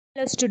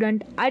Hello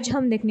student, आज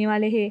हम देखने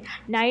वाले हैं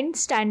 9th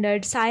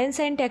standard science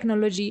end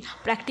technology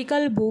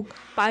practical book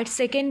part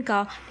second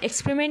का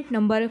experiment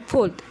number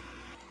 4th।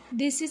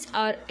 This is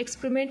our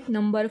experiment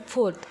number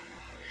 4th।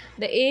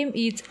 The M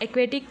is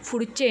aquatic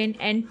food chain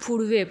and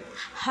food web.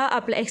 हा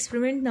आपला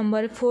experiment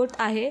number 4th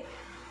आहे।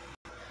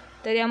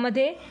 तर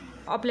यामध्ये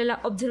आपल्याला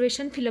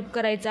ऑब्झर्वेशन फिलअप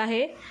करायचं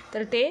आहे।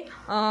 तर ते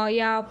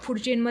या फूड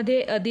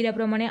चेनमध्ये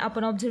दिल्याप्रमाणे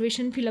आपण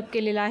ऑब्झर्वेशन फिलअप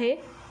केलेलं आहे।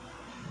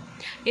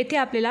 येथे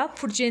आपल्याला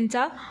फूड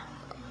चेनचा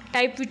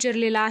टाईप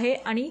विचारलेला आहे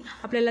आणि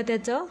आपल्याला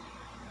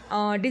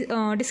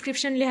त्याचं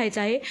डिस्क्रिप्शन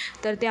लिहायचं आहे।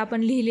 तर ते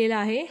आपण लिहिलेलं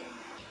आहे।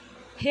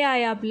 हे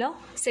आहे आपलं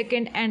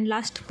सेकंड अँड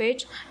लास्ट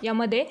पेज।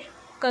 यामध्ये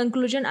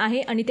कन्क्लुजन आहे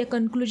आणि त्या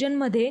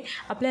कन्क्लुजनमध्ये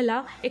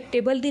आपल्याला एक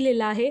टेबल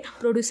दिलेला आहे,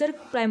 प्रोड्युसर,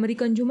 प्रायमरी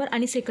कंझ्युमर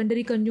आणि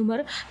सेकंडरी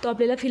कंझ्युमर। तो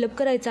आपल्याला फिलअप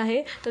करायचा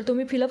आहे। तर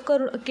तुम्ही फिलअप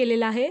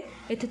केलेला आहे,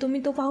 येथे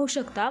तुम्ही तो पाहू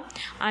शकता।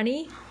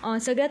 आणि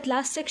सगळ्यात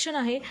लास्ट सेक्शन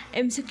आहे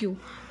MCQ।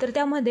 तर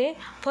त्यामध्ये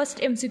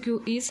first MCQ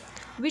is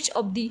which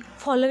of the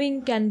following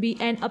can be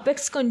and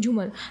apex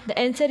consumer? The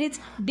answer is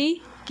D,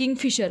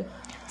 Kingfisher.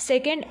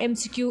 Second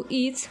MCQ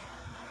is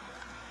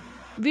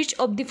which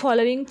of the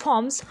following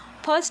forms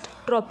first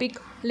trophic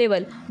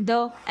level? The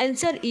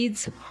answer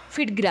is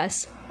feedgrass,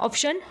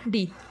 option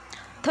D.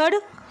 Third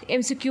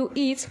MCQ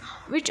is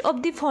which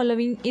of the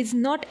following is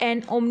not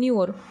an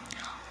omnivore?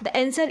 The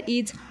answer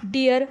is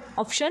deer,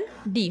 option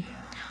D.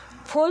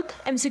 Fourth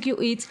MCQ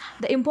is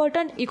the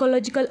important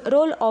ecological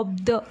role of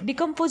the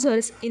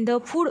decomposers in the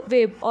food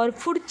web or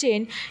food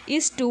chain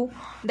is to.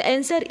 The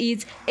answer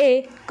is A,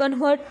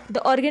 convert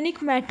the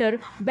organic matter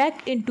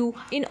back into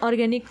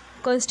inorganic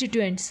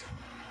constituents.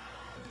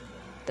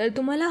 तर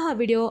तुम्हाला हा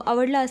video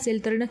आवडला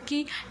असेल तर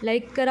नक्की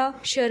like करा,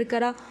 share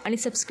करा आणि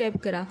सबस्क्राईब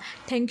करा।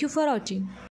 Thank you for watching.